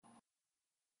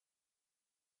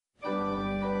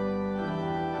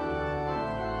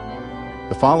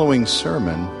The following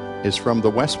sermon is from the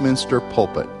Westminster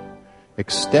pulpit,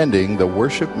 extending the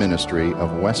worship ministry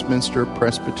of Westminster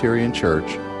Presbyterian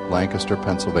Church, Lancaster,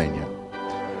 Pennsylvania.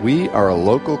 We are a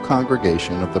local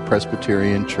congregation of the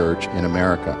Presbyterian Church in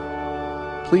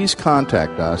America. Please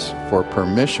contact us for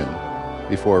permission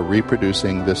before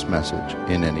reproducing this message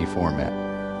in any format.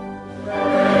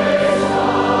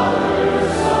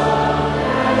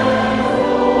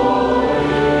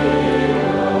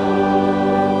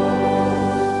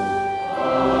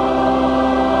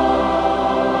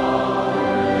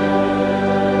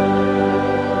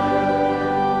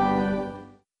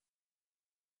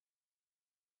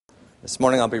 This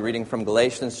morning I'll be reading from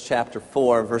Galatians chapter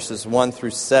 4, verses 1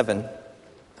 through 7.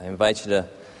 I invite you to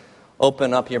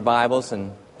open up your Bibles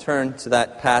and turn to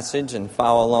that passage and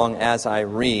follow along as I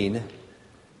read,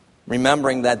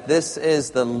 remembering that this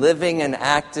is the living and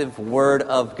active Word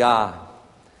of God.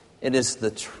 It is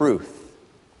the truth,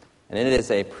 and it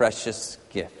is a precious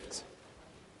gift.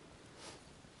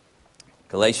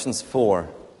 Galatians 4,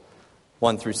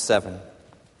 1 through 7.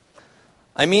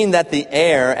 I mean that the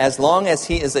heir, as long as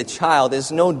he is a child,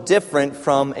 is no different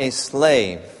from a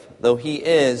slave, though he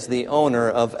is the owner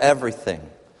of everything.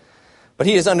 But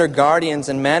he is under guardians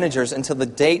and managers until the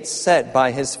date set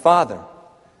by his father.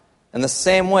 In the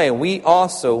same way, we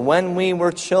also, when we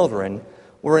were children,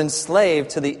 were enslaved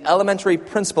to the elementary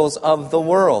principles of the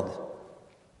world.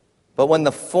 But when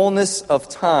the fullness of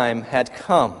time had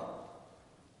come,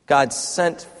 God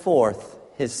sent forth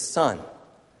his Son,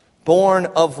 born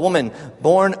of woman,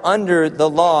 born under the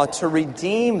law, to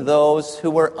redeem those who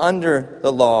were under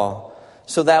the law,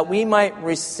 so that we might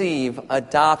receive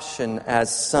adoption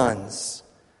as sons.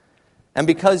 And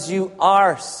because you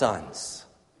are sons,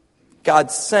 God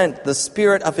sent the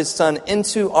Spirit of his Son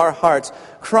into our hearts,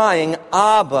 crying,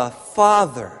 Abba,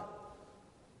 Father.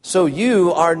 So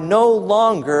you are no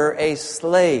longer a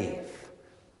slave,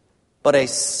 but a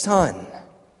son.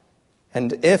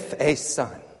 And if a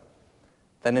son,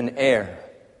 then an heir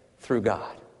through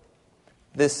God.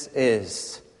 This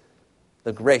is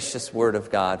the gracious word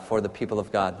of God for the people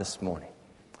of God this morning.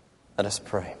 Let us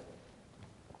pray.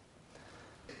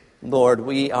 Lord,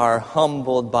 we are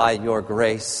humbled by your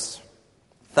grace,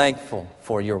 thankful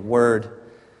for your word,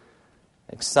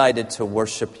 excited to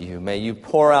worship you. May you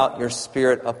pour out your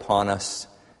Spirit upon us,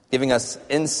 giving us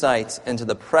insight into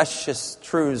the precious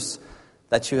truths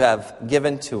that you have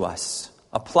given to us.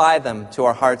 Apply them to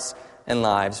our hearts and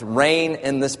lives. Reign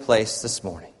in this place this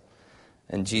morning.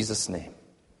 In Jesus' name,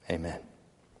 amen.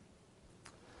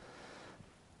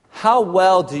 How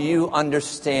well do you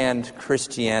understand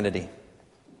Christianity?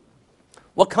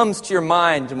 What comes to your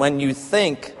mind when you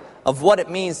think of what it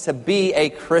means to be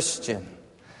a Christian?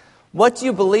 What do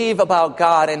you believe about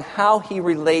God and how he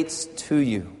relates to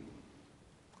you?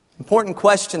 Important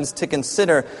questions to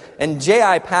consider. And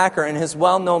J.I. Packer, in his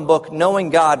well-known book, Knowing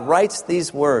God, writes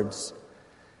these words.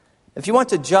 If you want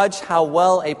to judge how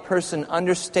well a person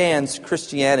understands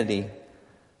Christianity,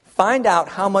 find out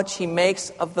how much he makes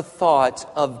of the thought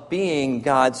of being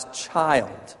God's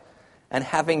child and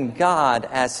having God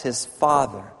as his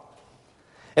father.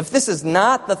 If this is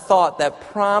not the thought that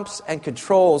prompts and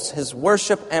controls his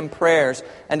worship and prayers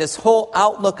and his whole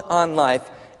outlook on life,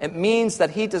 it means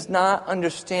that he does not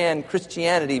understand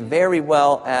Christianity very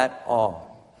well at all.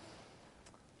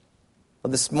 Well,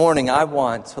 this morning I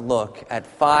want to look at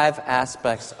 5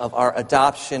 aspects of our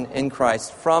adoption in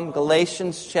Christ from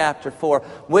Galatians chapter 4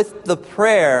 with the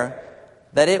prayer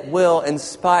that it will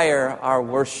inspire our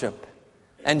worship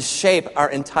and shape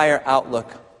our entire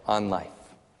outlook on life.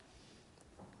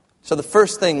 So the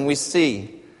first thing we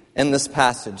see in this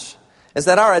passage is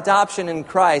that our adoption in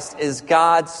Christ is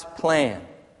God's plan.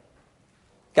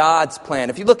 God's plan.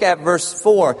 If you look at verse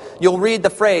 4, you'll read the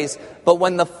phrase, but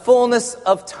when the fullness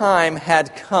of time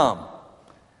had come.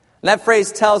 And that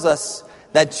phrase tells us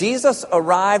that Jesus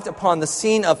arrived upon the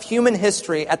scene of human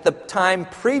history at the time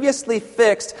previously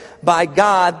fixed by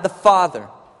God the Father.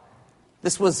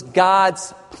 This was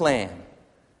God's plan.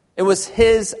 It was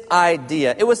his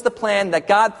idea. It was the plan that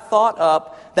God thought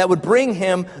up that would bring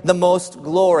him the most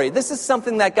glory. This is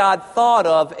something that God thought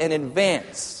of in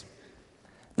advance.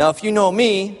 Now, if you know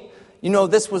me, you know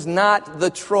this was not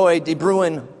the Troy de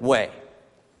Bruin way.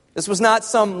 This was not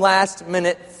some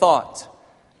last-minute thought.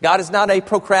 God is not a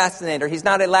procrastinator. He's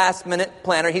not a last-minute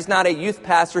planner. He's not a youth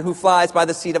pastor who flies by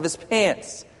the seat of his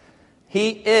pants. He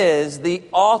is the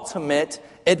ultimate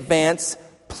advance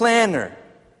planner.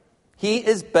 He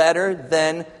is better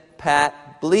than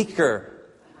Pat Bleeker,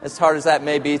 as hard as that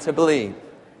may be to believe.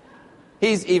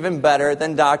 He's even better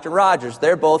than Dr. Rogers.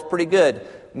 They're both pretty good.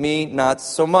 Me, not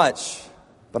so much.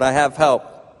 But I have help.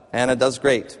 Anna does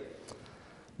great.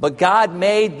 But God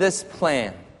made this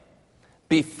plan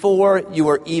before you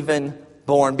were even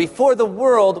born, before the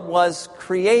world was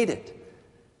created.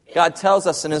 God tells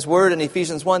us in His Word in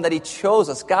Ephesians 1 that He chose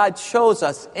us. God chose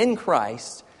us in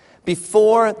Christ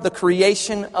before the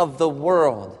creation of the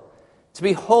world to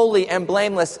be holy and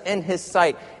blameless in His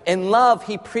sight. In love,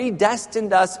 He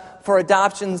predestined us for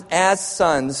adoption as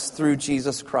sons through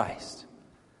Jesus Christ.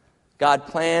 God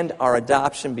planned our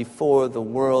adoption before the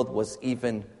world was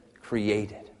even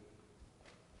created.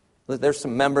 There's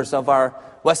some members of our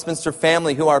Westminster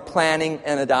family who are planning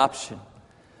an adoption.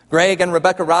 Greg and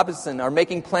Rebecca Robinson are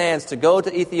making plans to go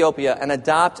to Ethiopia and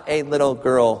adopt a little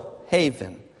girl,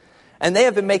 Haven. And they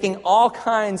have been making all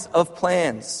kinds of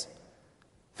plans.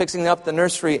 Fixing up the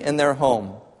nursery in their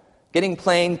home, getting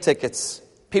plane tickets,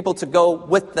 people to go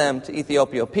with them to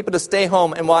Ethiopia, people to stay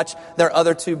home and watch their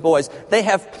other two boys. They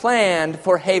have planned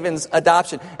for Haven's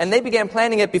adoption, and they began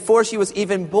planning it before she was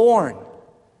even born.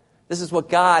 This is what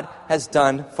God has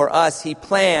done for us. He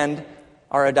planned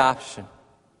our adoption.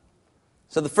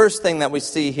 So the first thing that we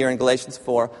see here in Galatians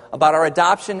 4 about our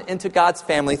adoption into God's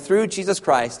family through Jesus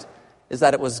Christ is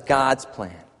that it was God's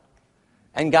plan.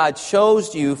 And God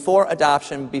chose you for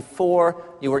adoption before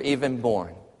you were even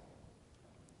born.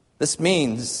 This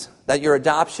means that your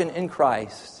adoption in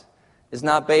Christ is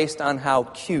not based on how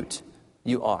cute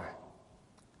you are.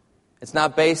 It's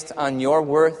not based on your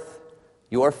worth,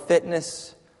 your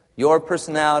fitness, your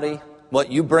personality,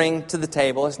 what you bring to the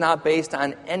table. It's not based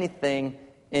on anything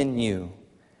in you.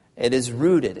 It is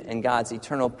rooted in God's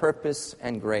eternal purpose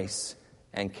and grace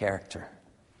and character.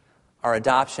 Our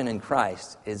adoption in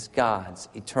Christ is God's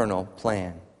eternal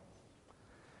plan.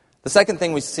 The second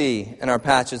thing we see in our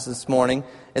passage this morning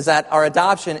is that our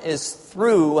adoption is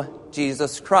through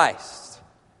Jesus Christ.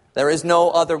 There is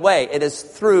no other way. It is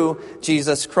through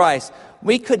Jesus Christ.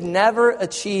 We could never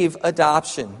achieve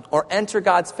adoption or enter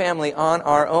God's family on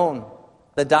our own.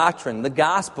 The doctrine, the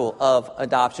gospel of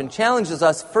adoption, challenges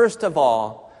us, first of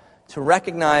all, to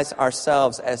recognize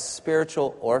ourselves as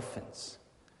spiritual orphans.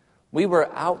 We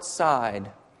were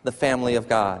outside the family of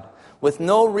God, with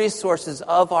no resources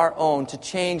of our own to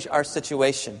change our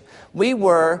situation. We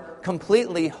were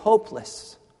completely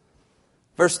hopeless.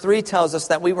 Verse 3 tells us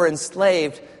that we were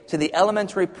enslaved to the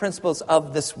elementary principles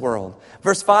of this world.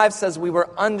 Verse 5 says we were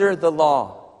under the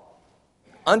law.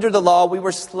 Under the law, we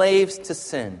were slaves to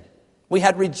sin. We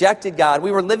had rejected God.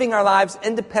 We were living our lives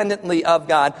independently of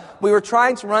God. We were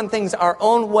trying to run things our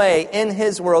own way in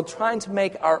His world, trying to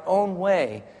make our own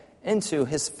way into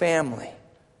His family.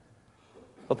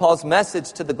 But Paul's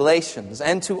message to the Galatians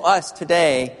and to us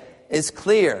today is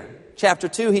clear. Chapter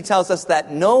 2, he tells us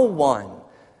that no one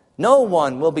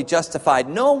will be justified.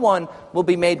 No one will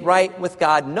be made right with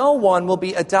God. No one will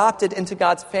be adopted into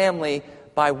God's family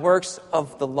by works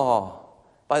of the law,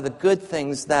 by the good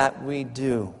things that we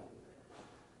do.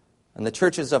 And the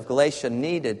churches of Galatia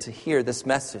needed to hear this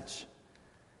message.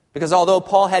 Because although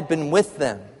Paul had been with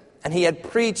them and he had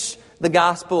preached the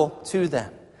gospel to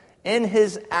them, in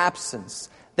his absence,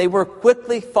 they were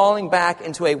quickly falling back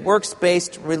into a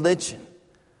works-based religion.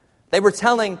 They were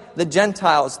telling the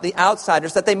Gentiles, the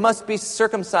outsiders, that they must be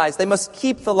circumcised, they must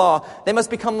keep the law, they must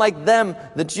become like them,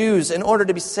 the Jews, in order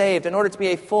to be saved, in order to be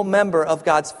a full member of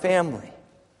God's family.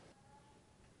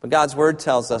 But God's Word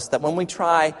tells us that when we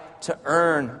try to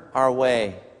earn our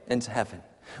way into heaven,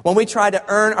 when we try to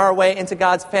earn our way into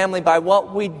God's family by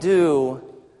what we do,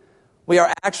 we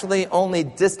are actually only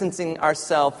distancing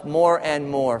ourselves more and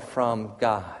more from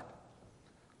God.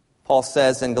 Paul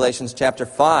says in Galatians chapter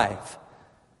 5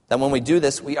 that when we do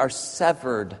this, we are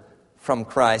severed from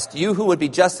Christ. You who would be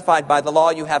justified by the law,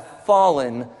 you have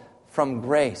fallen from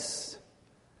grace.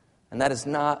 And that is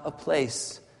not a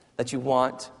place that you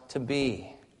want to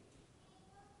be.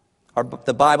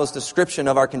 The Bible's description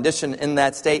of our condition in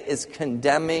that state is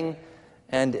condemning,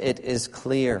 and it is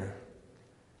clear.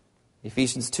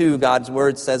 Ephesians 2, God's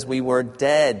Word says we were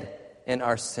dead in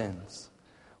our sins.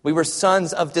 We were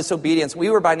sons of disobedience. We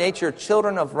were by nature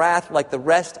children of wrath like the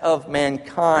rest of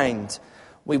mankind.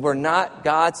 We were not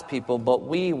God's people, but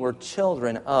we were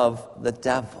children of the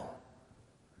devil.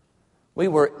 We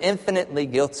were infinitely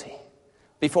guilty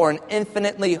before an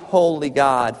infinitely holy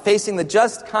God, facing the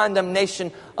just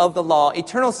condemnation of the law,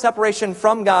 eternal separation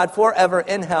from God forever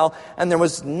in hell, and there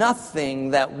was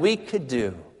nothing that we could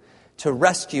do to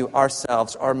rescue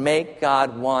ourselves or make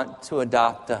God want to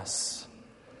adopt us.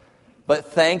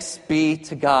 But thanks be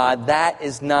to God, that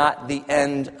is not the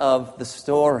end of the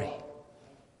story.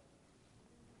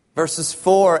 Verses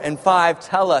 4 and 5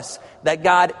 tell us that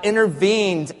God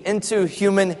intervened into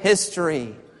human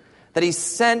history, that He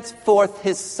sent forth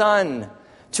His Son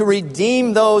to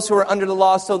redeem those who are under the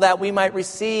law so that we might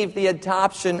receive the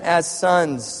adoption as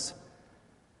sons.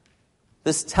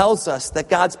 This tells us that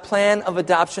God's plan of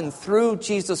adoption through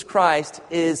Jesus Christ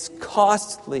is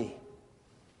costly.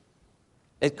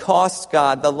 It costs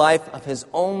God the life of His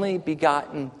only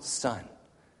begotten Son.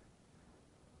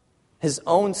 His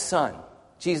own Son,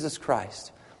 Jesus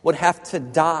Christ, would have to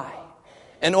die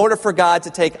in order for God to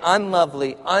take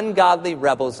unlovely, ungodly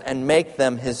rebels and make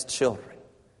them His children.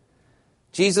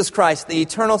 Jesus Christ, the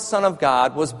eternal Son of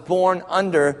God, was born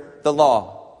under the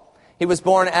law. He was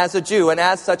born as a Jew, and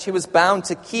as such He was bound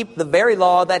to keep the very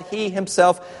law that He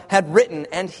Himself had written,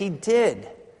 and He did.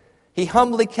 He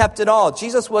humbly kept it all.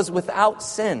 Jesus was without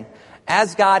sin.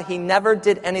 As God, He never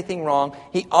did anything wrong.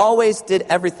 He always did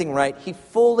everything right. He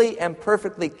fully and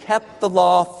perfectly kept the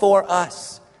law for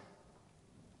us.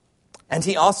 And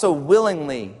He also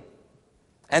willingly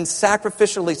and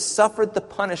sacrificially suffered the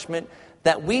punishment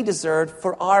that we deserved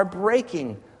for our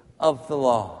breaking of the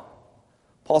law.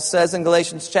 Paul says in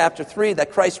Galatians chapter 3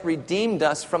 that Christ redeemed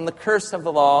us from the curse of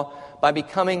the law by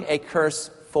becoming a curse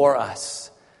for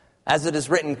us. As it is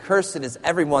written, cursed is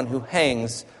everyone who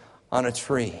hangs on a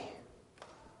tree.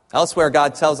 Elsewhere,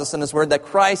 God tells us in His Word that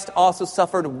Christ also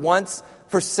suffered once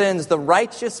for sins, the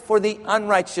righteous for the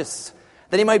unrighteous,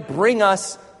 that He might bring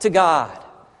us to God,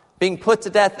 being put to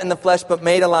death in the flesh but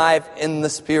made alive in the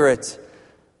Spirit.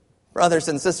 Brothers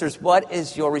and sisters, what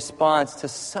is your response to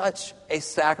such a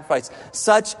sacrifice,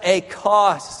 such a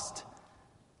cost?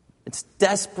 It's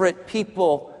desperate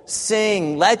people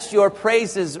sing, let your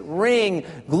praises ring,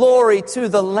 glory to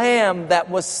the Lamb that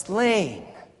was slain.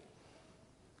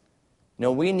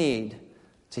 No, we need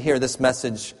to hear this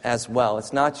message as well.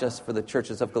 It's not just for the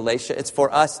churches of Galatia, it's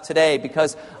for us today,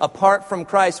 because apart from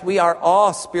Christ, we are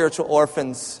all spiritual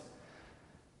orphans.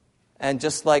 And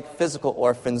just like physical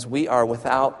orphans, we are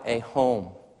without a home,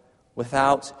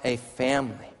 without a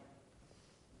family.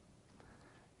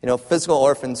 You know, physical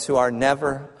orphans who are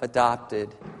never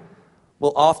adopted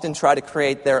will often try to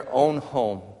create their own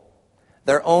home,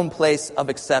 their own place of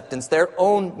acceptance, their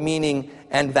own meaning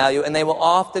and value, and they will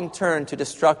often turn to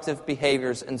destructive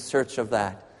behaviors in search of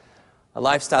that. A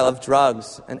lifestyle of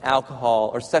drugs and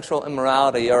alcohol, or sexual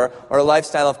immorality, or a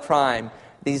lifestyle of crime.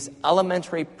 These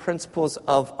elementary principles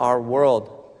of our world.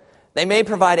 They may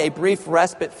provide a brief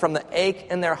respite from the ache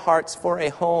in their hearts for a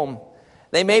home.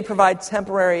 They may provide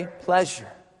temporary pleasure.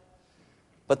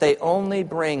 But they only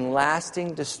bring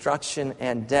lasting destruction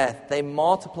and death. They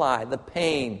multiply the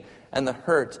pain and the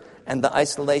hurt and the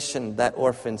isolation that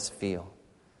orphans feel.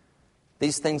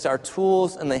 These things are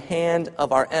tools in the hand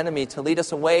of our enemy to lead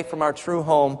us away from our true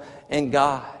home in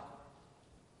God.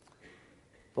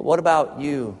 But what about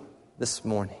you this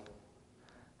morning?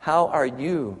 How are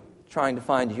you trying to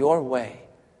find your way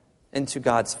into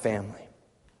God's family?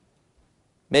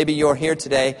 Maybe you're here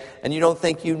today and you don't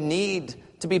think you need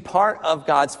to be part of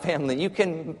God's family. You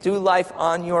can do life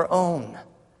on your own.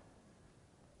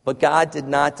 But God did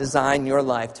not design your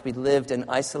life to be lived in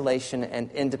isolation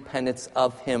and independence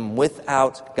of Him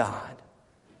without God.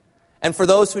 And for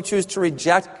those who choose to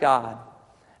reject God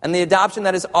and the adoption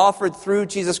that is offered through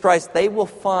Jesus Christ, they will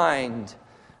find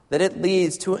that it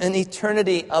leads to an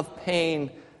eternity of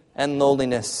pain and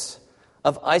loneliness,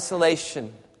 of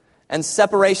isolation and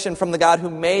separation from the God who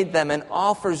made them and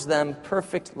offers them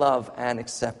perfect love and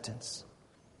acceptance.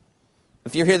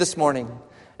 If you're here this morning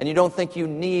and you don't think you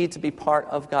need to be part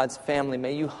of God's family,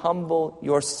 may you humble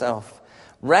yourself,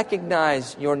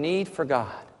 recognize your need for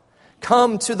God.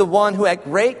 Come to the one who at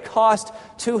great cost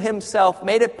to Himself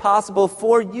made it possible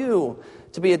for you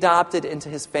to be adopted into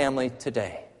His family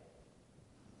today.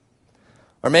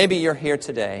 Or maybe you're here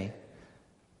today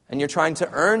and you're trying to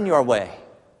earn your way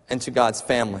into God's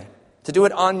family, to do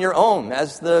it on your own,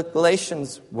 as the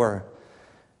Galatians were.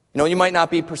 You know, you might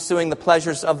not be pursuing the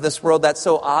pleasures of this world that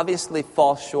so obviously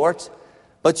fall short,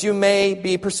 but you may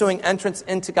be pursuing entrance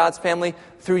into God's family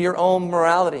through your own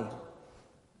morality,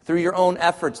 through your own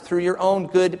efforts, through your own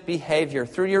good behavior,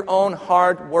 through your own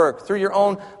hard work, through your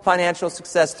own financial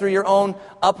success, through your own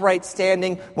upright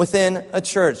standing within a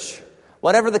church.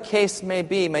 Whatever the case may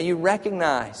be, may you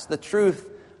recognize the truth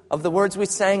of the words we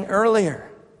sang earlier.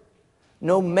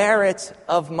 No merit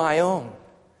of my own,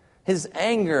 His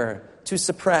anger to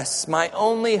suppress. My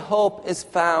only hope is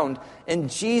found in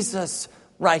Jesus'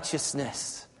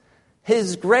 righteousness.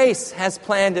 His grace has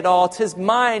planned it all. 'Tis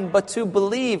mine but to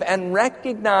believe and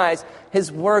recognize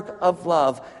His work of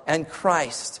love and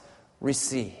Christ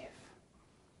receive.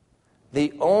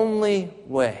 The only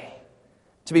way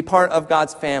to be part of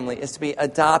God's family is to be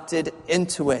adopted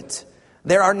into it.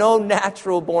 There are no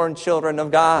natural born children of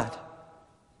God.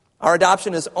 Our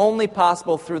adoption is only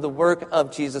possible through the work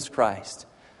of Jesus Christ,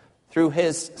 through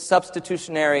his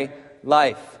substitutionary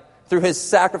life, through his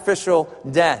sacrificial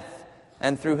death,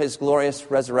 and through his glorious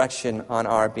resurrection on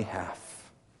our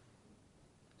behalf.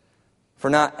 For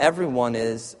not everyone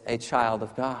is a child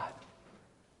of God.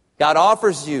 God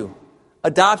offers you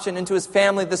adoption into his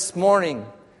family this morning,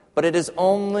 but it is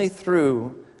only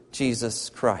through Jesus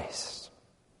Christ.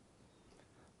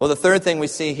 Well, the third thing we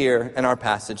see here in our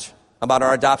passage about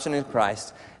our adoption in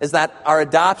Christ is that our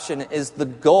adoption is the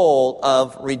goal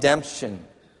of redemption.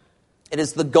 It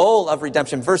is the goal of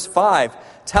redemption. Verse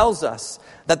 5 tells us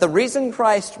that the reason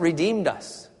Christ redeemed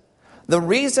us, the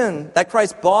reason that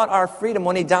Christ bought our freedom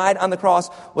when he died on the cross,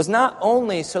 was not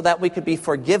only so that we could be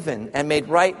forgiven and made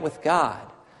right with God,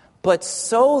 but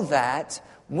so that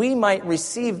we might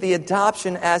receive the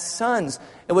adoption as sons.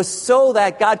 It was so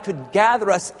that God could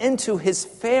gather us into his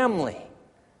family,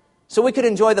 so we could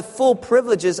enjoy the full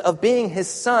privileges of being his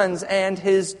sons and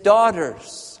his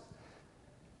daughters.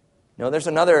 You know, there's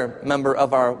another member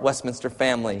of our Westminster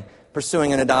family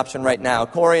pursuing an adoption right now.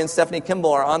 Corey and Stephanie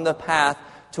Kimball are on the path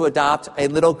to adopt a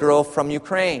little girl from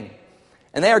Ukraine.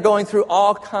 And they are going through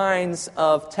all kinds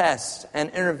of tests and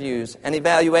interviews and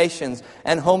evaluations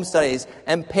and home studies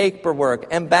and paperwork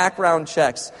and background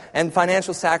checks and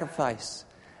financial sacrifice.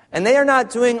 And they are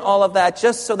not doing all of that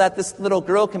just so that this little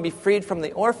girl can be freed from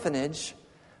the orphanage,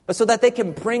 but so that they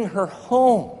can bring her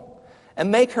home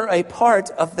and make her a part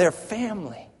of their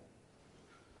family.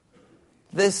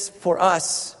 This, for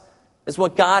us, is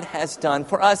what God has done.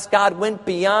 For us, God went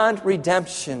beyond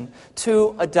redemption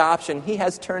to adoption. He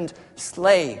has turned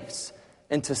slaves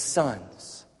into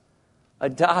sons.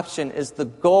 Adoption is the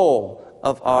goal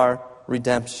of our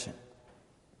redemption.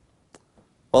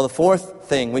 Well, the fourth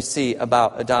thing we see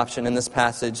about adoption in this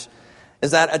passage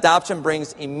is that adoption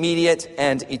brings immediate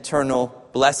and eternal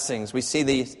blessings. We see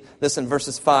this in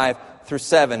verses 5 through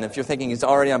 7. If you're thinking he's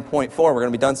already on point 4, we're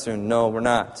going to be done soon. No, we're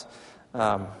not.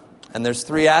 And there's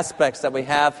three aspects that we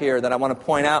have here that I want to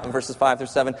point out in verses 5 through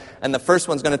 7. And the first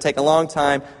one's going to take a long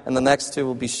time, and the next two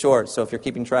will be short. So if you're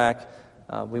keeping track,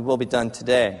 we will be done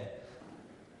today.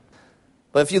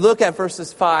 But if you look at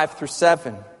verses 5 through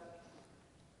 7,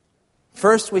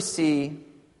 first we see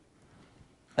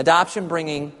adoption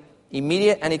bringing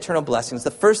immediate and eternal blessings.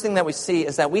 The first thing that we see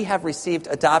is that we have received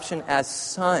adoption as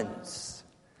sons.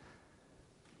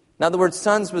 Now the word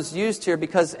sons was used here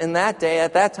because in that day,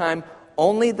 at that time,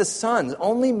 only the sons,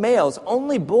 only males,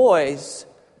 only boys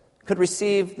could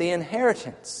receive the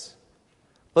inheritance.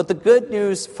 But the good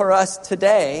news for us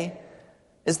today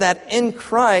is that in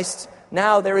Christ,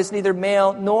 now there is neither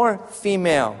male nor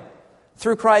female.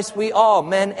 Through Christ, we all,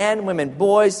 men and women,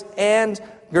 boys and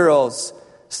girls,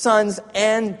 sons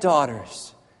and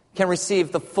daughters, can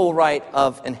receive the full right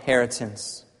of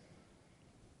inheritance.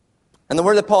 And the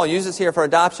word that Paul uses here for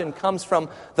adoption comes from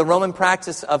the Roman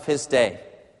practice of his day,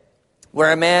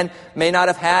 where a man may not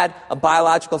have had a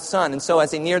biological son. And so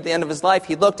as he neared the end of his life,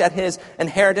 he looked at his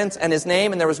inheritance and his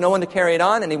name, and there was no one to carry it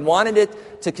on, and he wanted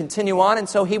it to continue on, and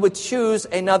so he would choose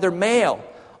another male,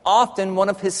 often one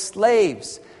of his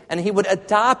slaves, and he would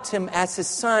adopt him as his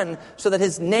son so that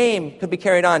his name could be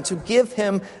carried on, to give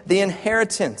him the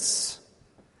inheritance.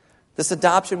 This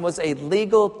adoption was a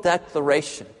legal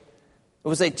declaration. It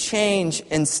was a change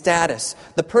in status.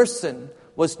 The person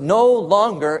was no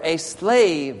longer a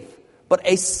slave, but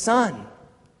a son.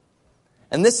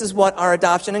 And this is what our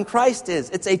adoption in Christ is.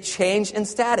 It's a change in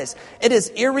status. It is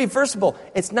irreversible.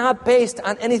 It's not based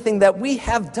on anything that we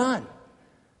have done,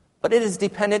 but it is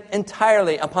dependent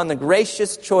entirely upon the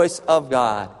gracious choice of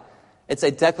God. It's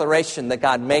a declaration that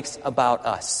God makes about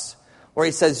us, where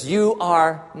he says, "You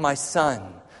are my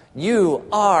son. You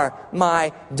are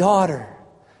my daughter.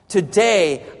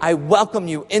 Today I welcome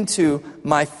you into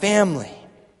my family."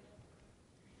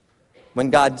 When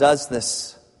God does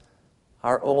this,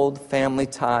 our old family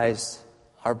ties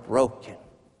are broken.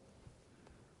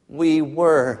 We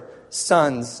were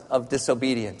sons of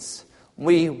disobedience.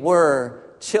 We were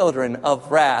children of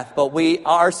wrath, but we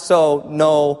are so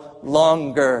no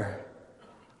longer.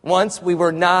 Once we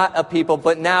were not a people,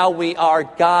 but now we are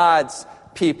God's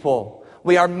people.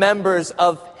 We are members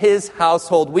of his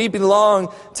household. We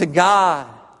belong to God.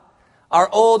 Our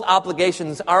old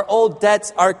obligations, our old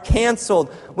debts are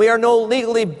canceled. We are no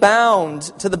legally bound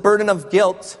to the burden of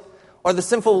guilt or the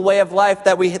sinful way of life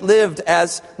that we lived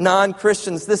as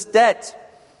non-Christians. This debt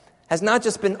has not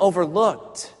just been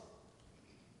overlooked.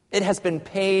 It has been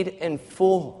paid in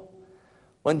full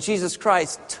when Jesus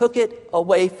Christ took it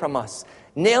away from us,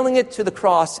 nailing it to the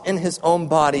cross in his own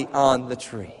body on the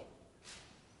tree.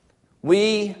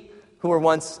 We who were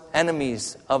once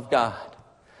enemies of God,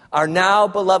 are now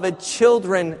beloved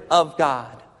children of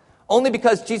God. Only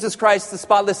because Jesus Christ, the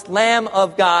spotless Lamb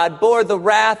of God, bore the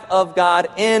wrath of God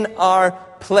in our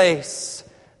place.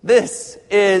 This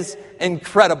is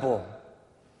incredible.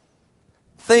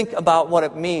 Think about what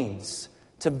it means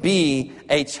to be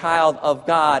a child of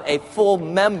God, a full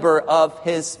member of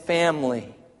His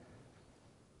family.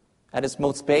 At its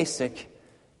most basic,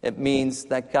 it means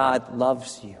that God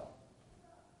loves you.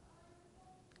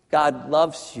 God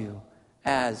loves you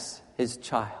as His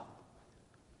child.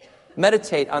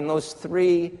 Meditate on those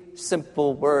three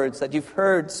simple words that you've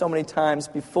heard so many times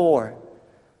before.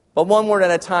 But one word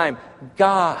at a time.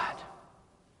 God.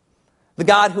 The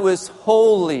God who is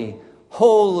holy,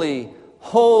 holy,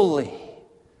 holy.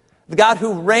 The God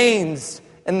who reigns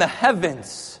in the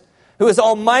heavens. Who is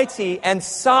almighty and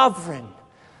sovereign.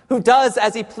 Who does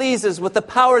as He pleases with the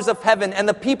powers of heaven and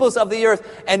the peoples of the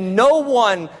earth. And no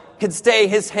one can stay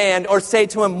His hand or say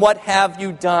to Him, "What have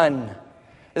you done?"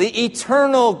 The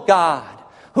eternal God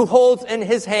who holds in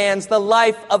His hands the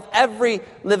life of every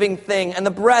living thing and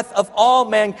the breath of all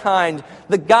mankind.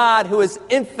 The God who is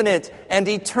infinite and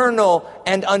eternal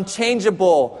and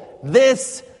unchangeable.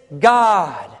 This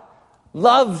God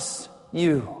loves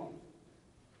you.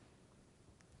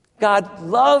 God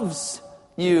loves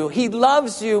you. He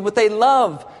loves you with a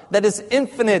love that is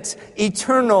infinite,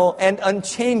 eternal, and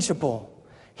unchangeable.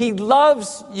 He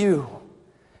loves you.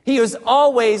 He is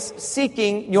always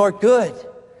seeking your good.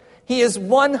 He is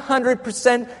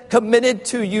 100% committed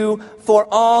to you for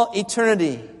all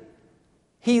eternity.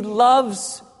 He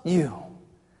loves you.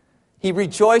 He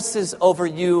rejoices over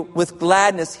you with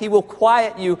gladness. He will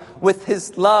quiet you with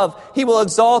His love. He will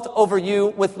exalt over you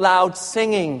with loud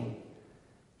singing.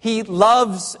 He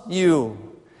loves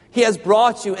you. He has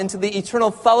brought you into the eternal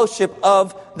fellowship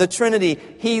of the Trinity.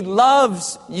 He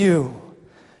loves you.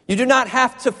 You do not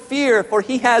have to fear, for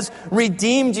He has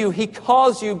redeemed you. He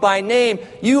calls you by name.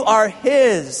 You are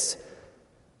His.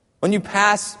 When you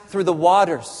pass through the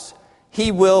waters,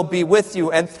 He will be with you.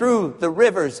 And through the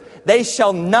rivers, they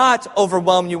shall not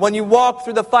overwhelm you. When you walk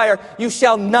through the fire, you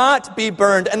shall not be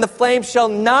burned, and the flame shall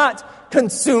not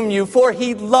consume you, for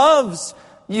He loves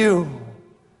you.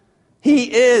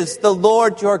 He is the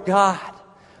Lord your God,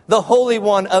 the Holy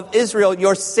One of Israel,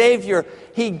 your Savior.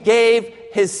 He gave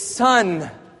His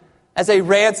Son as a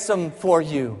ransom for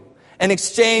you, in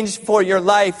exchange for your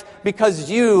life,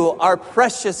 because you are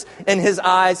precious in His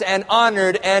eyes and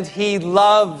honored, and He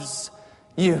loves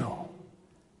you.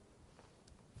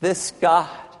 This God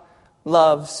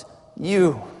loves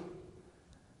you.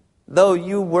 Though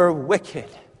you were wicked,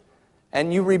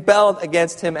 and you rebelled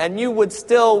against Him, and you would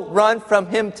still run from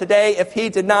Him today if He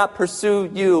did not pursue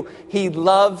you, He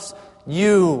loves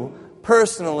you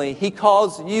personally. He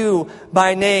calls you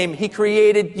by name. He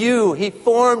created you. He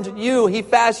formed you. He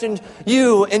fashioned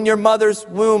you in your mother's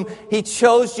womb. He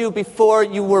chose you before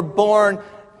you were born.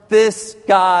 This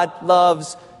God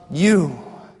loves you.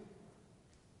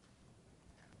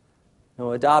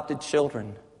 No, adopted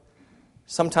children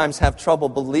sometimes have trouble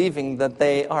believing that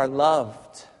they are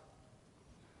loved.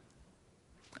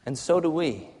 And so do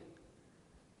we.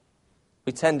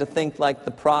 We tend to think like the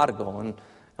prodigal,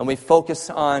 and we focus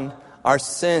on our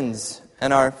sins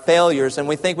and our failures, and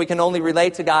we think we can only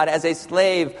relate to God as a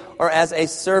slave or as a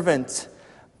servant.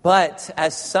 But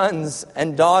as sons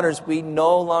and daughters, we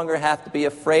no longer have to be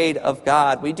afraid of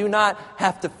God. We do not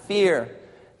have to fear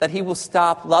that He will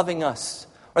stop loving us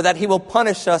or that He will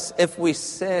punish us if we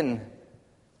sin.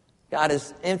 God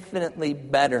is infinitely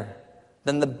better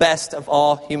than the best of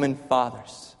all human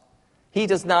fathers. He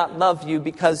does not love you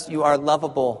because you are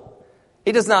lovable.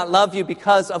 He does not love you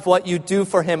because of what you do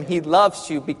for Him. He loves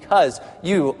you because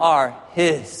you are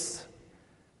His.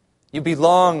 You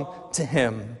belong to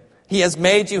Him. He has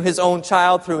made you His own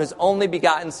child through His only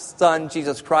begotten Son,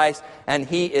 Jesus Christ, and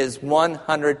He is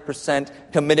 100%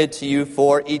 committed to you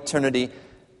for eternity.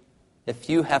 If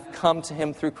you have come to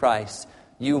Him through Christ,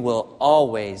 you will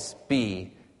always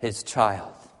be His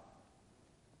child.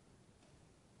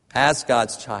 As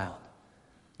God's child,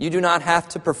 you do not have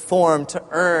to perform to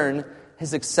earn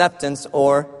His acceptance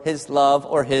or His love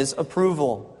or His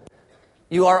approval.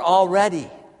 You are already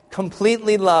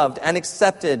completely loved and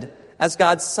accepted as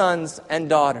God's sons and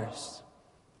daughters.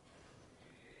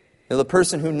 The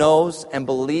person who knows and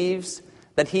believes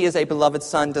that he is a beloved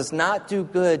son does not do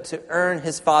good to earn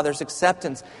his Father's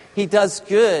acceptance. He does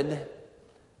good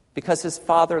because his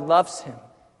Father loves him,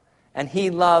 and he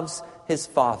loves his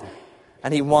Father,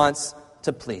 and he wants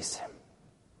to please Him.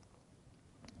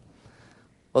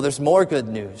 Well, there's more good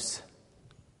news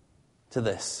to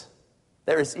this.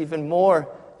 There is even more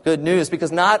good news,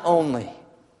 because not only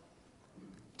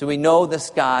do we know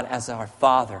this God as our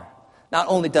Father. Not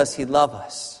only does He love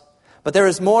us, but there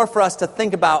is more for us to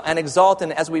think about and exalt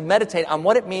in as we meditate on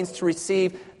what it means to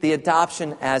receive the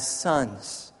adoption as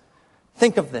sons.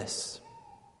 Think of this.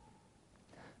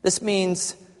 This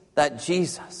means that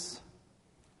Jesus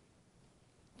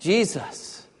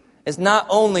is not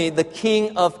only the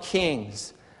King of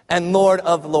Kings and Lord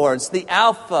of Lords, the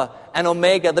Alpha and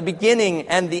Omega, the beginning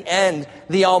and the end,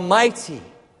 the Almighty.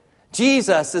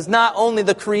 Jesus is not only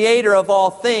the Creator of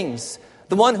all things,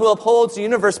 the one who upholds the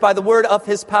universe by the word of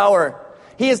His power.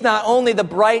 He is not only the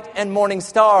bright and morning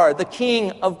star, the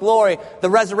King of glory, the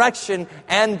resurrection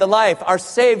and the life, our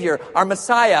Savior, our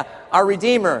Messiah, our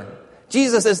Redeemer.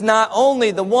 Jesus is not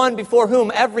only the one before whom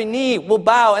every knee will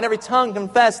bow and every tongue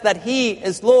confess that He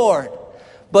is Lord,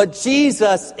 but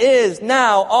Jesus is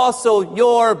now also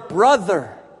your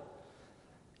brother.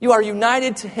 You are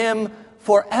united to Him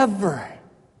forever.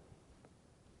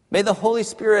 May the Holy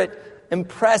Spirit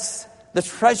impress the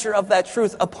treasure of that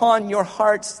truth upon your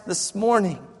hearts this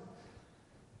morning.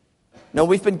 No,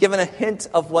 we've been given a hint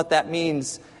of what that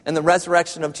means in the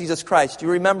resurrection of Jesus Christ. You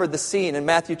remember the scene in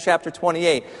Matthew chapter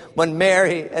 28 when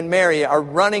Mary and Mary are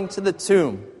running to the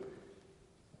tomb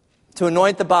to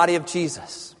anoint the body of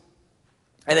Jesus.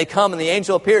 And they come and the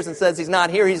angel appears and says, He's not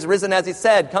here, He's risen as He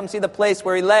said. Come see the place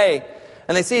where He lay.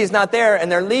 And they see He's not there and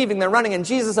they're leaving, they're running. And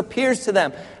Jesus appears to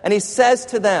them and He says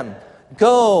to them,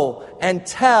 go and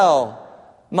tell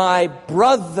my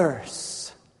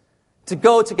brothers to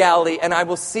go to Galilee and I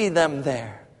will see them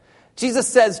there. Jesus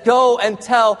says, go and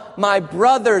tell my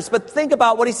brothers. But think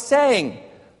about what He's saying.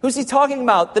 Who's He talking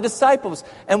about? The disciples.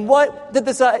 And what did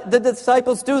the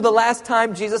disciples do the last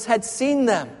time Jesus had seen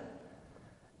them?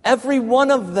 Every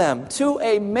one of them, to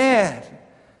a man,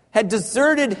 had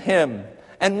deserted Him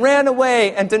and ran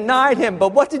away and denied Him.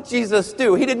 But what did Jesus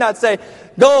do? He did not say,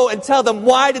 go and tell them,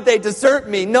 why did they desert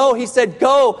me? No, He said,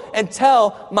 go and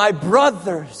tell my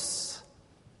brothers.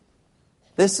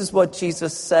 This is what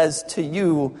Jesus says to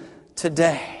you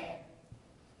today.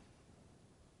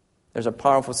 There's a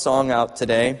powerful song out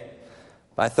today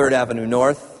by 3rd Avenue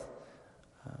North,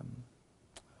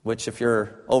 which if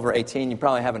you're over 18, you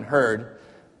probably haven't heard,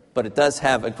 but it does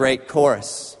have a great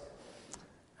chorus.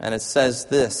 And it says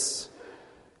this,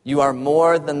 you are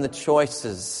more than the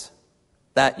choices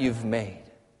that you've made.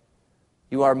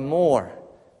 You are more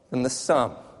than the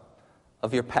sum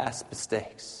of your past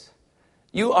mistakes.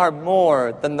 You are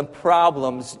more than the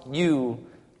problems you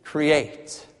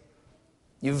create.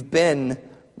 You've been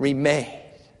remade.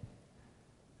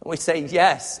 And we say,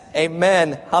 yes,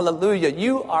 amen, hallelujah.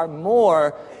 You are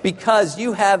more because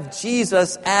you have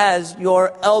Jesus as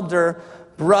your elder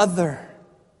brother.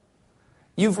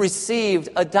 You've received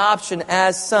adoption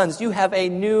as sons. You have a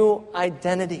new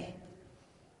identity.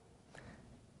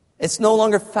 It's no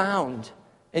longer found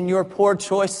in your poor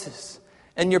choices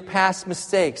and your past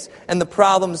mistakes and the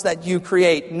problems that you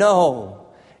create. No,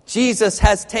 Jesus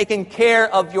has taken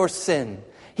care of your sin.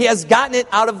 He has gotten it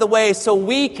out of the way so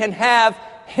we can have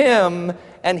Him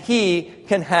and He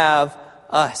can have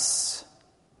us.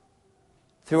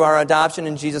 Through our adoption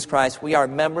in Jesus Christ, we are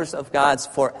members of God's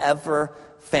forever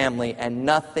family, and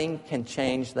nothing can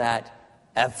change that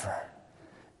ever.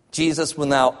 Jesus will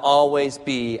now always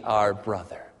be our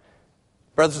brother.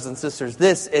 Brothers and sisters,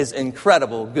 this is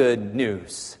incredible good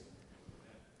news.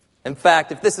 In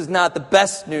fact, if this is not the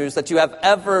best news that you have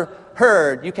ever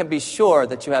heard, you can be sure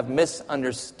that you have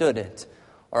misunderstood it,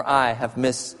 or I have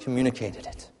miscommunicated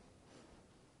it.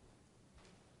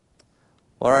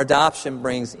 Well, our adoption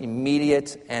brings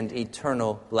immediate and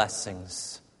eternal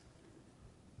blessings.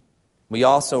 We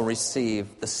also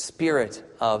receive the Spirit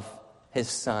of His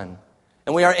Son.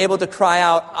 And we are able to cry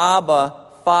out, Abba,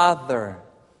 Father.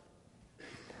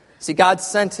 See, God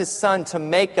sent His Son to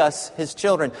make us His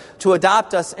children, to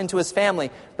adopt us into His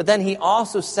family. But then He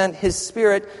also sent His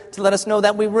Spirit to let us know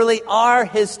that we really are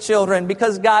His children,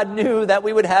 because God knew that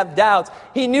we would have doubts.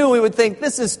 He knew we would think,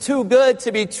 this is too good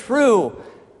to be true.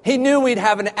 He knew we'd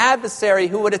have an adversary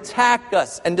who would attack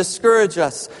us and discourage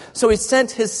us. So He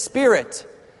sent His Spirit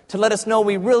to let us know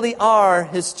we really are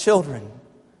His children.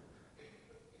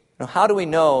 Now, how do we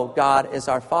know God is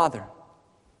our Father?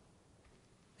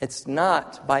 It's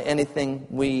not by anything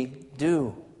we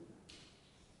do.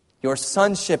 Your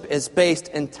sonship is based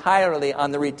entirely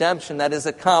on the redemption that is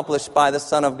accomplished by the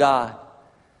Son of God.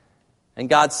 And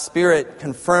God's Spirit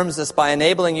confirms this by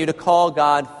enabling you to call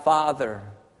God Father.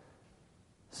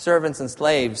 Servants and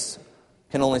slaves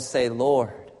can only say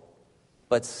Lord,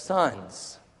 but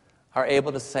sons are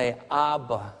able to say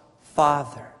Abba,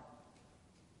 Father.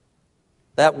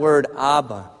 That word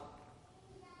Abba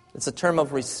It's a term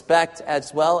of respect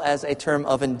as well as a term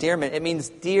of endearment. It means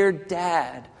dear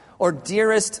dad or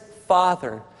dearest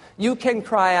father. You can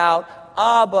cry out,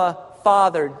 Abba,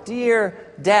 Father,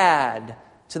 dear dad,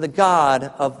 to the God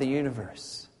of the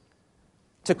universe.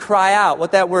 To cry out,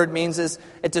 what that word means is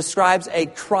it describes a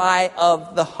cry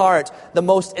of the heart, the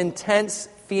most intense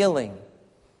feeling.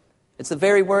 It's the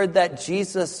very word that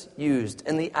Jesus used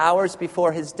in the hours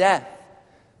before his death.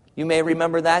 You may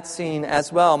remember that scene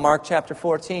as well. Mark chapter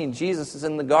 14. Jesus is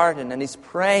in the garden and he's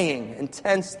praying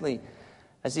intensely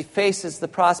as he faces the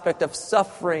prospect of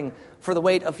suffering for the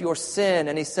weight of your sin.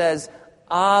 And he says,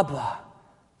 Abba,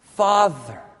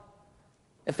 Father,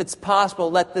 if it's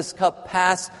possible, let this cup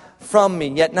pass from me,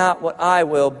 yet not what I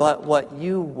will, but what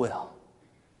you will.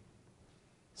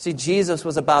 See, Jesus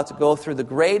was about to go through the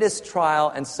greatest trial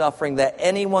and suffering that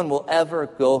anyone will ever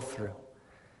go through.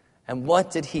 And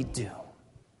what did he do?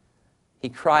 He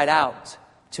cried out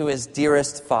to his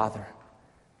dearest Father.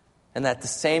 And at the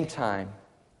same time,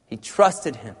 he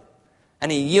trusted him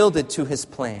and he yielded to his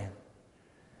plan.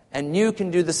 And you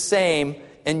can do the same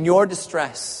in your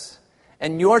distress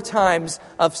and your times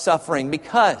of suffering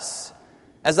because,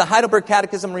 as the Heidelberg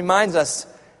Catechism reminds us,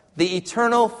 the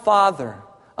eternal Father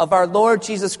of our Lord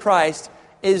Jesus Christ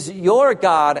is your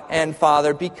God and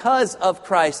Father because of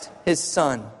Christ, his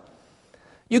Son.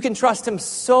 You can trust him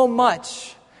so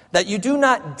much that you do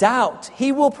not doubt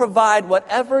he will provide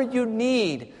whatever you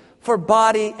need for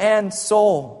body and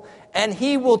soul. And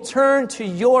he will turn to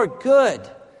your good,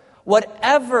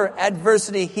 whatever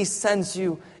adversity he sends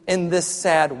you in this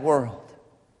sad world.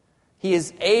 He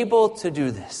is able to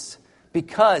do this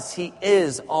because he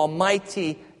is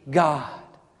Almighty God.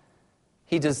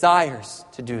 He desires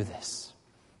to do this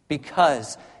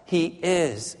because he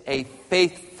is a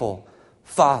faithful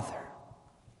Father.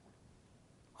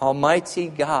 Almighty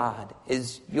God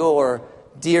is your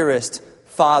dearest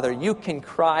Father. You can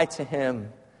cry to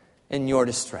him in your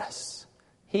distress.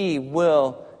 He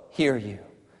will hear you.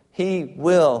 He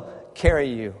will carry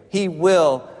you. He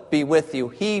will be with you.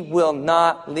 He will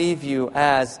not leave you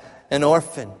as an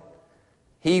orphan.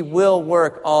 He will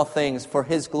work all things for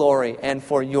his glory and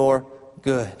for your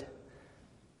good.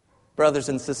 Brothers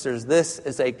and sisters, this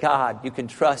is a God you can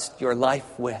trust your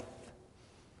life with.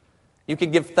 You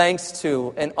can give thanks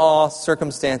to in all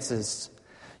circumstances.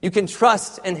 You can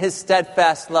trust in his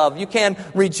steadfast love. You can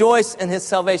rejoice in his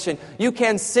salvation. You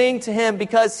can sing to him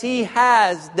because he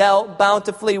has dealt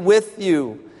bountifully with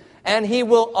you. And he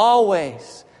will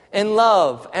always, in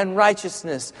love and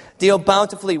righteousness, deal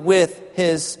bountifully with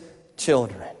his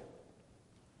children.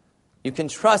 You can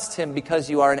trust him because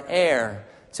you are an heir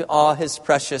to all his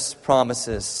precious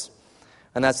promises.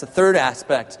 And that's the third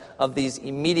aspect of these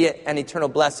immediate and eternal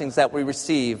blessings that we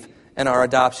receive in our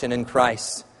adoption in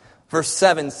Christ. Verse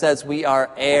 7 says we are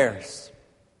heirs.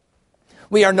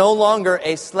 We are no longer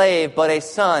a slave, but a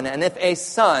son. And if a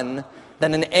son,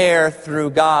 then an heir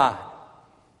through God.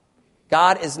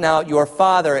 God is now your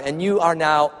Father, and you are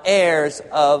now heirs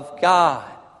of God.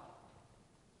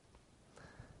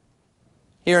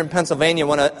 Here in Pennsylvania,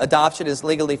 when adoption is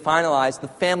legally finalized, the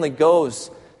family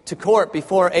goes to court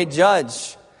before a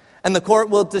judge. And the court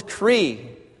will decree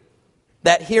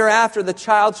that hereafter the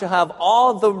child shall have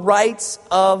all the rights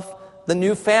of the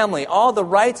new family, all the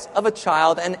rights of a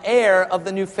child, an heir of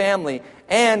the new family,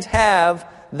 and have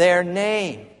their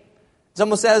name. It's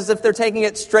almost as if they're taking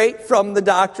it straight from the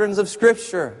doctrines of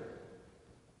Scripture.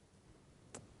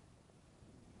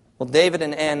 Well, David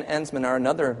and Ann Ensman are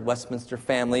another Westminster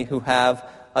family who have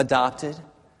adopted,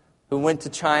 who went to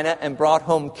China and brought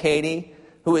home Katie,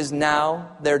 who is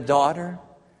now their daughter.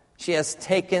 She has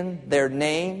taken their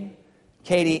name,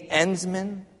 Katie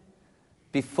Ensman.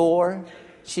 Before,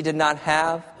 she did not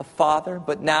have a father,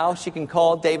 but now she can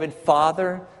call David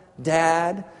father,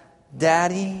 dad,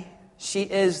 daddy. She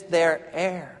is their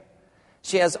heir.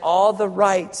 She has all the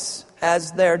rights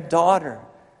as their daughter.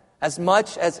 As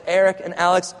much as Eric and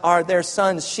Alex are their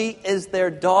sons, she is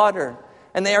their daughter.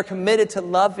 And they are committed to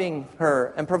loving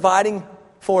her and providing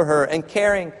for her and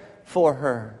caring for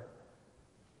her.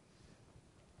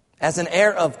 As an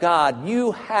heir of God,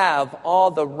 you have all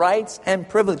the rights and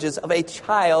privileges of a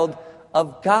child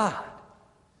of God.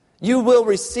 You will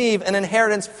receive an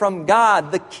inheritance from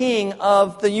God, the King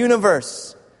of the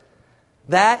universe.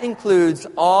 That includes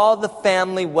all the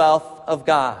family wealth of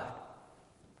God.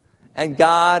 And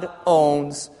God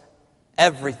owns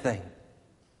everything.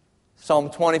 Psalm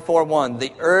 24:1,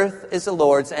 the earth is the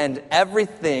Lord's and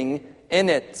everything in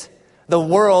it, the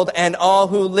world and all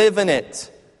who live in it.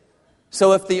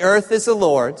 So if the earth is the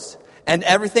Lord's and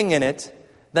everything in it,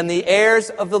 then the heirs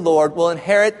of the Lord will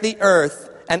inherit the earth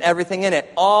and everything in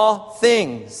it, all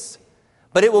things.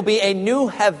 but it will be a new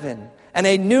heaven and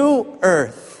a new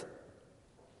earth.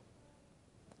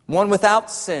 One without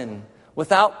sin,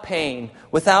 without pain,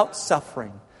 without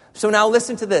suffering. So now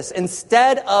listen to this.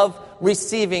 Instead of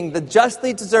receiving the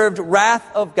justly deserved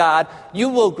wrath of God, you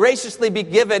will graciously be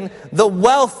given the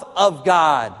wealth of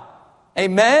God.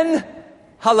 Amen?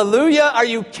 Hallelujah. Are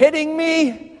you kidding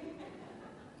me?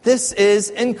 This is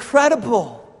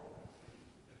incredible.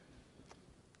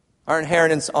 Our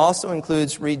inheritance also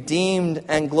includes redeemed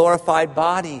and glorified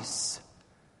bodies.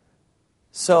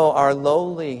 So our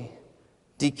lowly,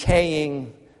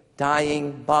 decaying,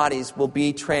 dying bodies will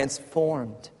be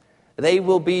transformed. They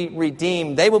will be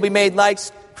redeemed. They will be made like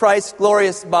Christ's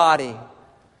glorious body.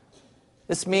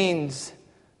 This means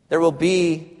there will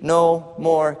be no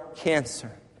more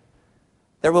cancer.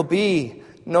 There will be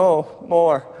no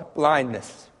more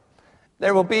blindness.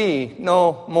 There will be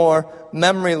no more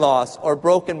memory loss or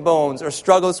broken bones or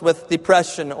struggles with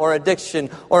depression or addiction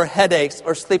or headaches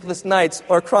or sleepless nights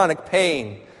or chronic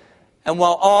pain. And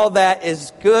while all that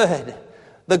is good,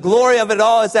 the glory of it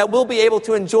all is that we'll be able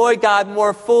to enjoy God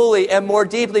more fully and more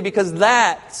deeply, because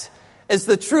that is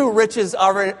the true riches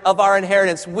of our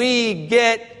inheritance. We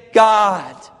get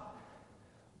God.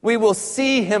 We will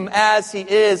see Him as He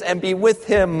is and be with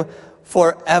Him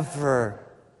forever.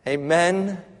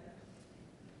 Amen.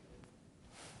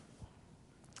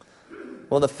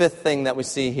 Well, the fifth thing that we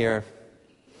see here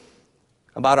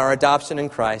about our adoption in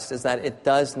Christ is that it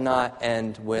does not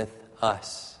end with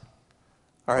us.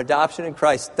 Our adoption in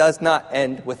Christ does not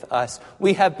end with us.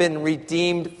 We have been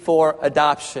redeemed for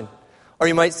adoption. Or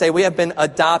you might say we have been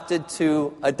adopted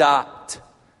to adopt.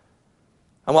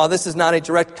 And while this is not a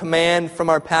direct command from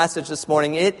our passage this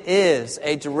morning, it is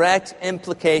a direct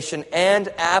implication and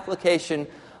application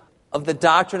of the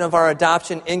doctrine of our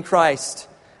adoption in Christ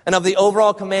and of the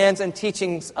overall commands and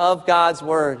teachings of God's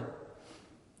Word.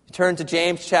 You turn to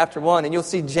James chapter 1, and you'll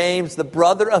see James, the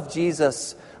brother of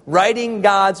Jesus, writing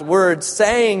God's Word,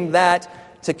 saying that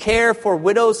to care for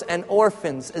widows and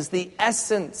orphans is the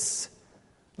essence,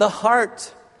 the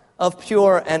heart of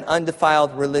pure and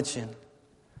undefiled religion.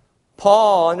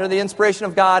 Paul, under the inspiration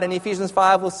of God in Ephesians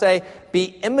 5, will say, "Be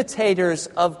imitators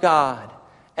of God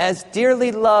as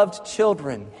dearly loved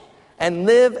children, and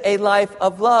live a life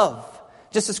of love,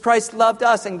 just as Christ loved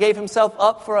us and gave Himself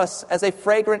up for us as a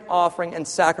fragrant offering and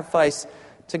sacrifice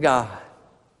to God."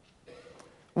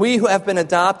 We who have been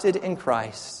adopted in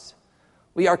Christ,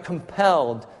 we are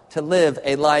compelled to live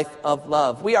a life of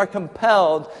love. We are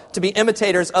compelled to be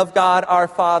imitators of God our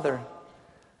Father.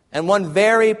 And one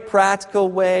very practical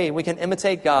way we can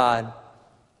imitate God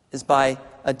is by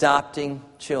adopting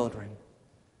children,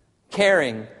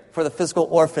 caring for the physical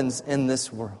orphans in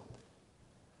this world.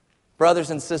 Brothers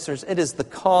and sisters, it is the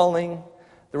calling,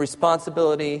 the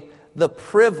responsibility, the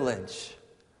privilege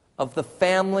of the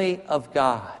family of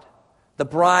God, the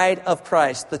bride of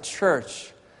Christ, the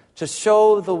church, to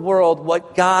show the world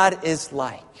what God is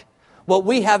like, what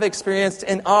we have experienced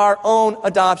in our own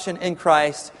adoption in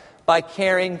Christ by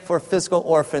caring for physical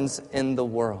orphans in the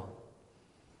world.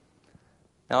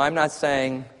 Now, I'm not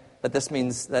saying that this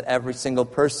means that every single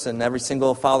person, every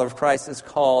single follower of Christ is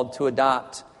called to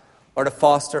adopt or to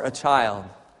foster a child.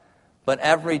 But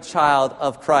every child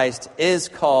of Christ is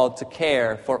called to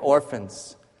care for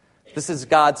orphans. This is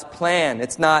God's plan.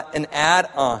 It's not an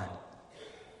add-on.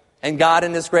 And God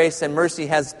in His grace and mercy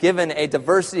has given a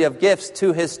diversity of gifts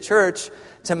to His church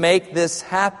to make this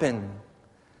happen.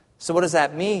 So what does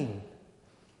that mean?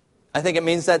 I think it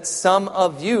means that some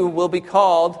of you will be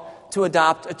called to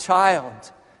adopt a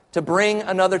child, to bring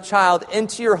another child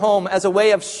into your home as a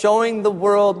way of showing the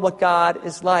world what God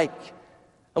is like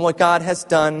and what God has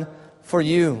done for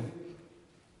you.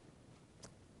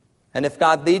 And if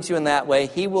God leads you in that way,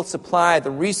 He will supply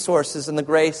the resources and the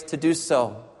grace to do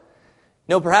so.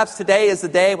 You know, perhaps today is the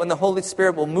day when the Holy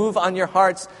Spirit will move on your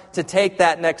hearts to take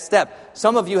that next step.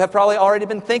 Some of you have probably already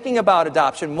been thinking about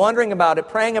adoption, wondering about it,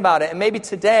 praying about it, and maybe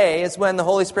today is when the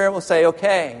Holy Spirit will say,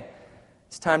 okay,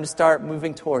 it's time to start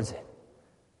moving towards it.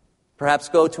 Perhaps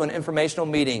go to an informational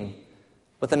meeting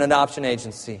with an adoption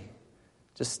agency.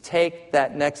 Just take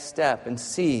that next step and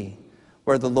see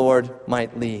where the Lord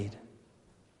might lead.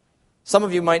 Some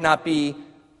of you might not be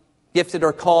gifted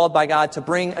or called by God to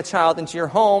bring a child into your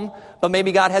home, but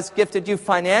maybe God has gifted you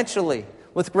financially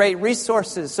with great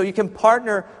resources so you can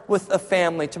partner with a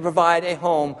family to provide a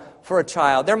home for a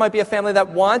child. There might be a family that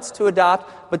wants to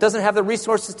adopt but doesn't have the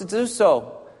resources to do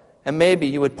so. And maybe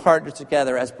you would partner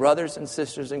together as brothers and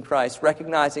sisters in Christ,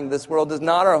 recognizing this world is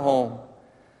not our home.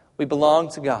 We belong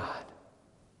to God.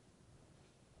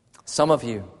 Some of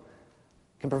you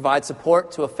can provide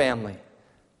support to a family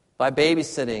by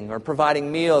babysitting or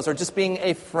providing meals or just being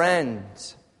a friend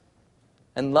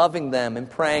and loving them and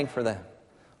praying for them.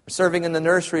 Or serving in the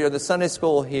nursery or the Sunday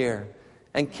school here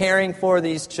and caring for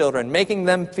these children, making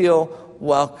them feel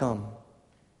welcome,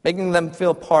 making them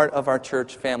feel part of our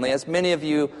church family, as many of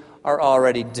you are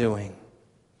already doing.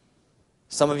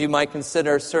 Some of you might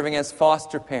consider serving as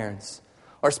foster parents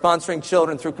or sponsoring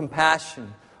children through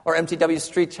Compassion or MTW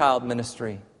Street Child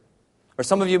Ministry. Or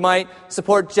some of you might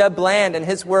support Jeb Bland and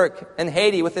his work in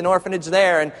Haiti with an orphanage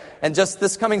there. And just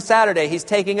this coming Saturday, he's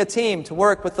taking a team to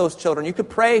work with those children. You could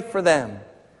pray for them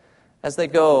as they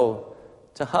go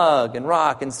to hug and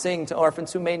rock and sing to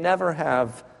orphans who may never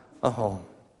have a home.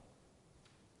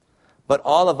 But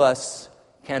all of us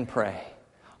can pray.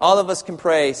 All of us can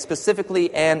pray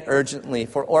specifically and urgently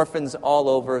for orphans all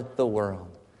over the world.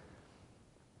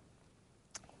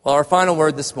 Well, our final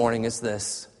word this morning is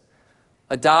this.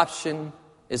 Adoption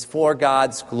is for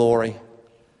God's glory.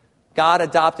 God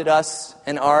adopted us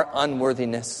in our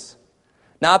unworthiness,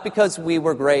 not because we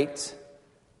were great,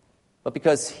 but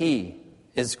because He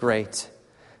is great.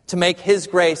 To make His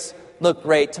grace look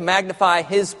great, to magnify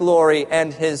His glory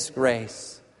and His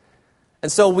grace.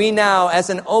 And so we now, as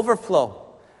an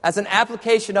overflow, as an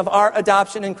application of our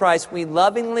adoption in Christ, we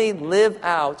lovingly live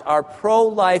out our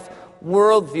pro-life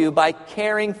worldview by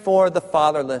caring for the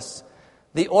fatherless,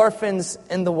 the orphans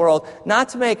in the world, not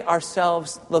to make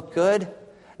ourselves look good,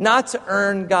 not to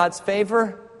earn God's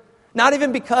favor, not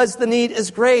even because the need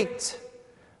is great,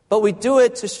 but we do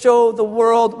it to show the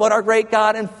world what our great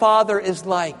God and Father is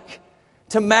like,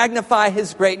 to magnify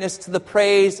His greatness to the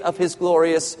praise of His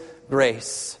glorious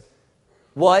grace.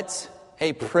 What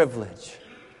a privilege.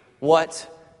 What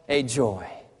a joy.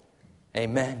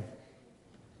 Amen.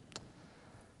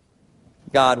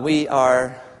 God, we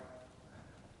are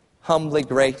humbly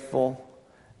grateful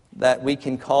that we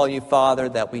can call you Father,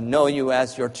 that we know you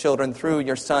as your children through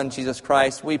your Son, Jesus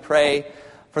Christ. We pray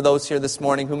for those here this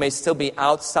morning who may still be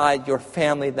outside your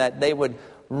family, that they would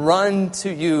run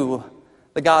to you,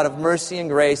 the God of mercy and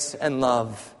grace and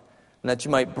love, and that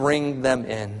you might bring them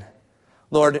in.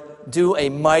 Lord, do a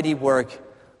mighty work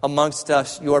amongst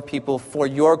us, your people, for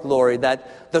your glory,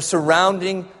 that the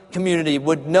surrounding community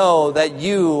would know that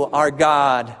you are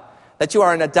God, that you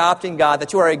are an adopting God,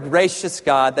 that you are a gracious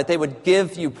God, that they would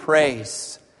give you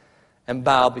praise and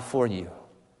bow before you.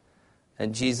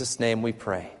 In Jesus' name we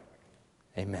pray.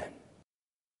 Amen.